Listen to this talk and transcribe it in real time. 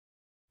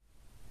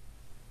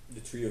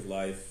tree of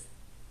life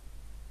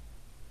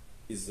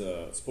is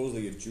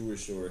supposedly a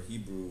Jewish or a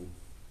Hebrew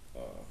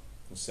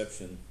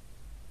conception.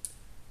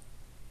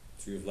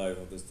 Tree of life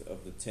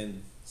of the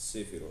 10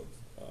 Sefirot: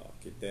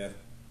 Keter,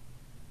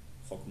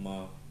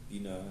 Chokmah,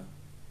 Bina,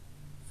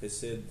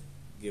 Chesed,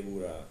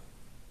 Gevura,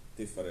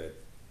 Tiferet,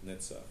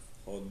 Netzach,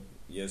 Hod,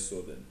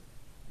 Yesod, and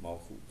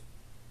Malchut.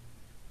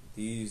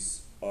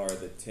 These are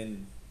the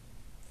 10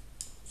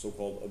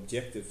 so-called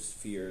objective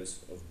spheres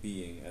of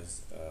being,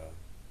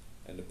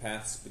 and the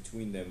paths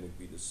between them would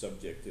be the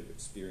subjective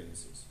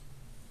experiences.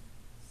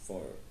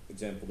 For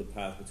example, the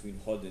path between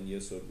Hod and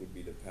Yesod would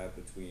be the path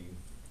between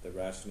the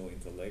rational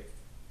intellect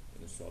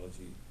in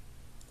astrology,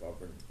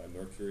 governed by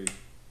Mercury,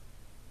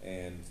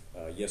 and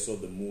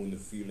Yesod, the moon, the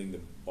feeling, the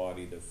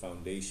body, the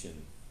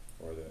foundation,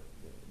 or the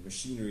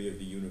machinery of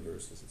the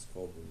universe, as it's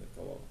called in the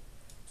Kabbalah.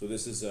 So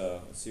this is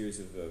a series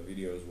of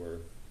videos where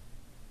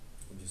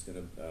I'm just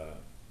going to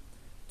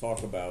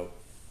talk about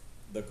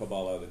the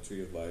Kabbalah, the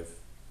Tree of Life,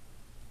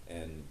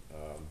 and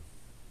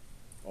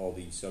all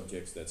the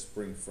subjects that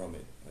spring from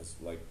it as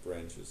like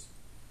branches.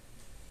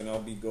 And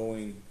I'll be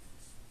going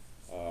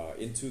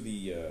into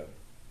the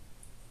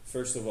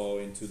first of all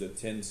into the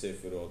 10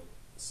 Sefirot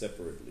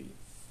separately.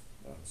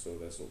 So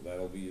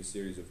that'll be a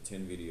series of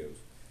 10 videos.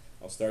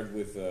 I'll start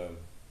with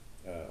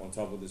on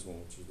top of this one,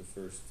 which is the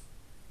first.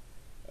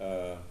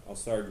 I'll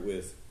start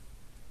with.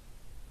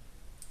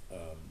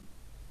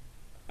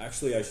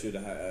 Actually, I should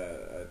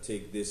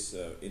take this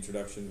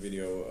introduction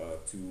video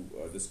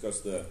to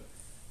discuss the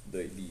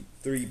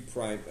three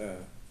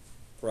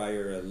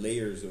prior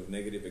layers of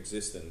negative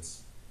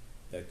existence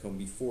that come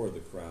before the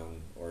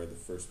crown, or the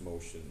first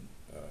motion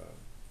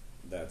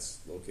that's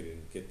located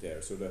in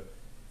Keter. So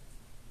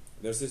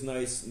there's this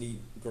nice,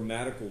 neat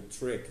grammatical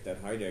trick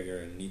that Heidegger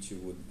and Nietzsche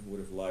would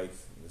have liked,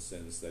 in the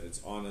sense that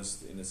it's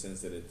honest, in the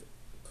sense that it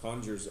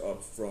conjures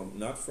up from,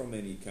 not from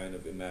any kind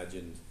of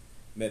imagined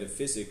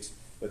metaphysics,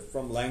 but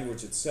from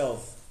language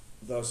itself,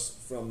 thus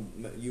from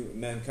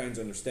mankind's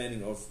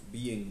understanding of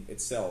being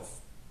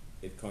itself.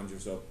 It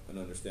conjures up an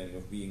understanding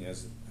of being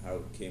as how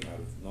it came out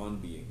of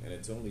non-being, and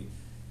it's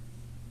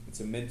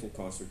a mental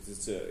construct.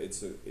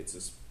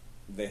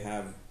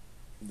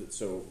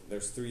 So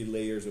there's three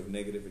layers of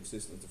negative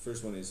existence. The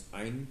first one is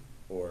Ein,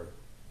 or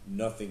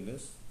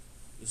nothingness.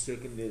 The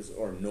second is,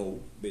 or no,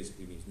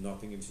 basically means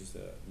nothing. It's just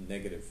a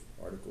negative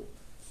article.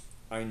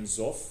 Ein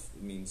Soph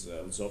means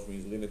Soph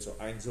means limit, so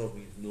Ein Soph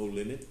means no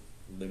limit,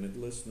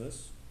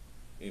 limitlessness,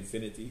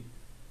 infinity,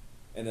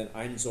 and then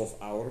Ein Soph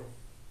Aur,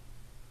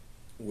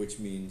 which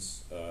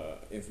means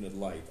infinite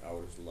light.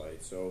 Aur is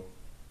light. So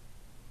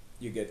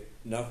you get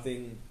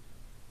nothing,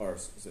 or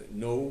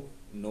no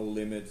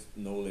limit,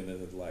 no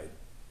limited light,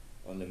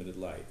 unlimited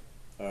light.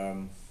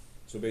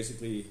 So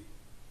basically,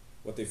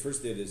 what they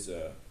first did is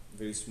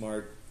very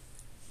smart,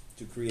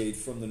 to create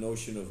from the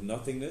notion of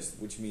nothingness,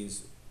 which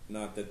means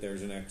not that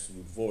there's an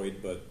absolute void,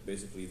 but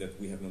basically that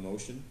we have no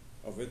notion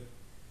of it,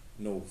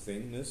 no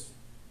thingness,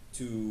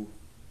 to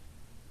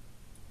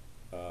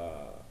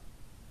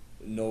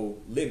no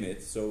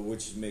limit. So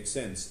which makes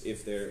sense.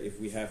 If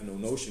we have no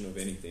notion of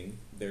anything,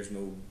 there's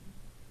no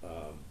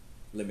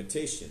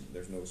limitation.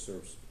 There's no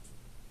source,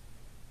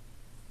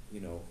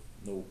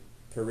 no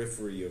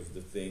periphery of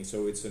the thing.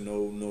 So it's a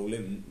no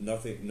limit.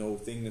 Nothing. No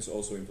thingness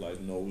also implies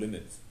no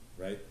limit,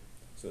 right?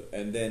 So,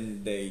 and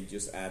then they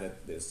just added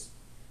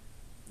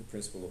the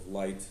principle of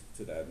light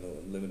to that, no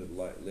limited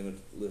light,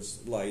 limitless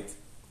light.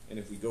 And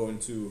if we go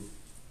into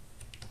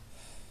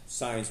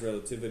science,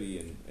 relativity,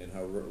 and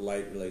how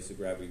light relates to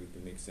gravity, we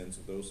can make sense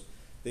of those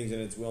things.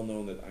 And it's well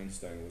known that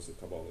Einstein was a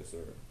Kabbalist,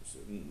 or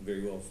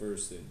very well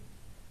versed in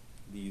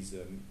these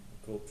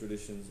occult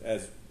traditions,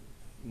 as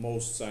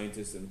most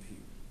scientists and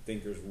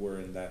thinkers were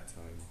in that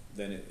time.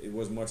 Then it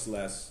was much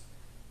less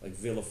like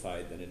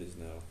vilified than it is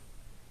now.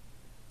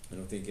 I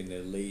don't think in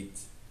the late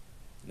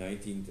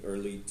 19th,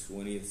 early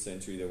 20th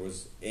century there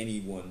was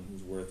anyone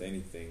who's worth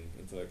anything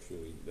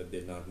intellectually that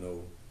did not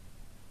know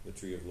the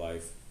Tree of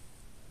Life,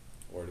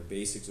 or the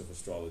basics of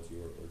astrology,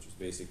 or just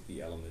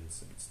the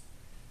elements and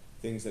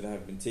things that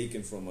have been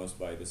taken from us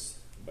by the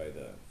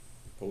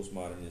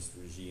postmodernist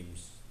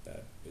regimes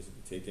that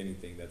basically take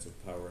anything that's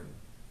of power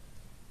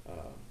and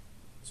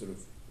sort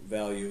of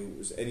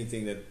value,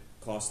 anything that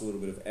costs a little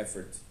bit of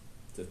effort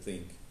to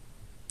think.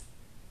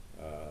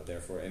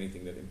 Therefore,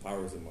 anything that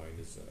empowers the mind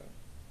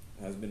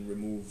has been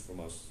removed from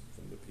us,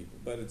 from the people.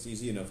 But it's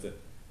easy enough that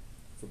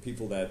for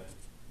people that,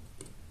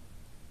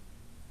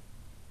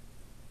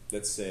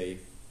 let's say,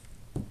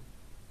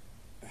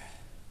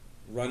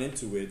 run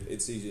into it,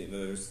 it's easy.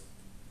 There's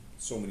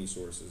so many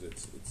sources.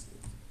 It's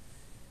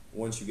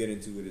once you get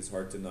into it, it's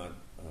hard to not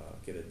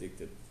get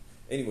addicted.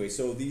 Anyway,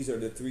 so these are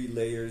the three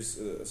layers.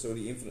 So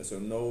the infinite. So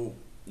no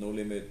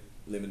limit.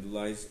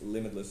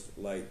 Limitless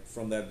light.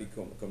 From that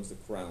comes the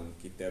crown.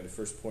 Keep that, the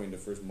first point, the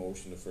first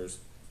motion, the first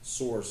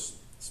source,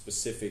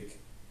 specific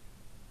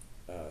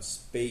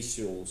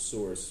spatial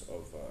source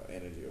of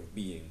energy, of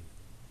being.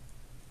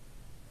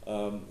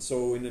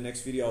 So in the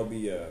next video I'll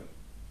be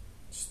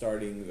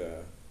starting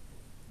the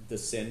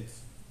descent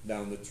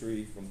down the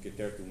tree from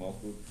Keter to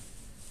Malkut.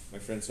 My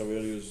friend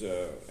Saurelius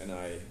and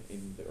I,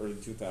 in the early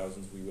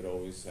 2000s, we would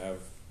always have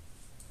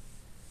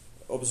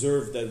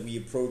observed that we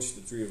approach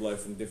the tree of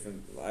life from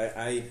different.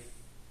 I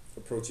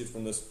approach it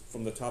from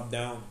the top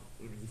down,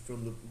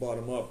 from the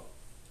bottom up.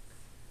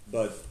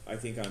 But I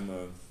think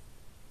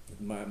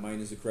mine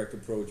is the correct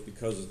approach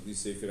because of the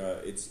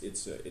Sephirah.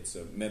 It's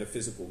a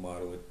metaphysical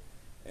model,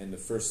 and the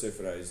first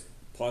Sephirah is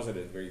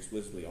posited very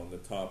explicitly on the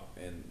top,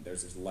 and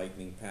there's this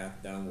lightning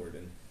path downward.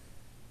 And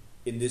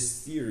in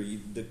this theory,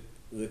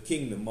 the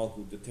kingdom,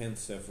 Malkut, the 10th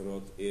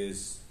Sephirot,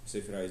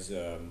 Sephirah is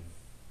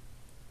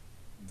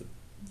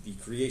the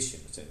creation,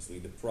 essentially,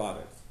 the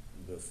product,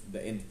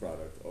 the end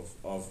product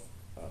of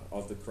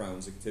the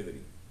crown's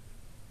activity.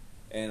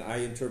 And I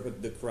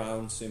interpret the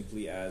crown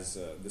simply as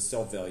the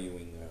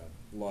self-valuing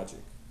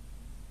logic,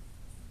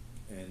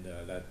 and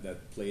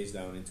that plays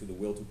down into the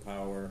will to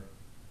power,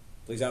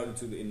 plays out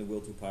in the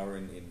will to power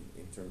in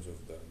terms of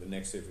the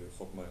next Sefer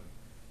Chokmah.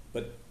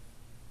 But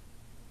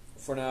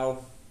for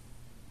now,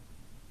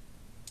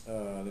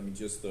 let me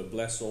just thank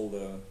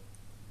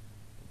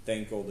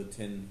all the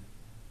 10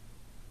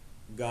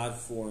 God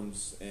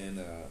forms,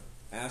 and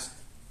ask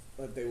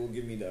that they will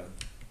give me the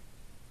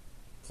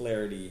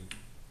clarity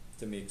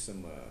to make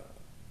some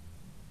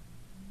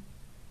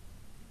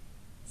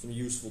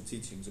useful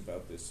teachings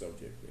about this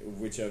subject,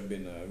 which I've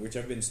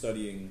been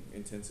studying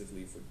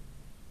intensively for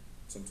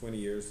some 20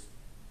 years,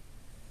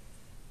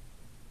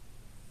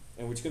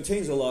 and which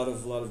contains a lot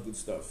of good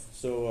stuff.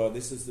 So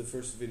this is the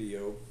first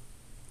video,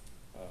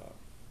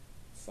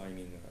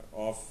 signing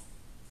off.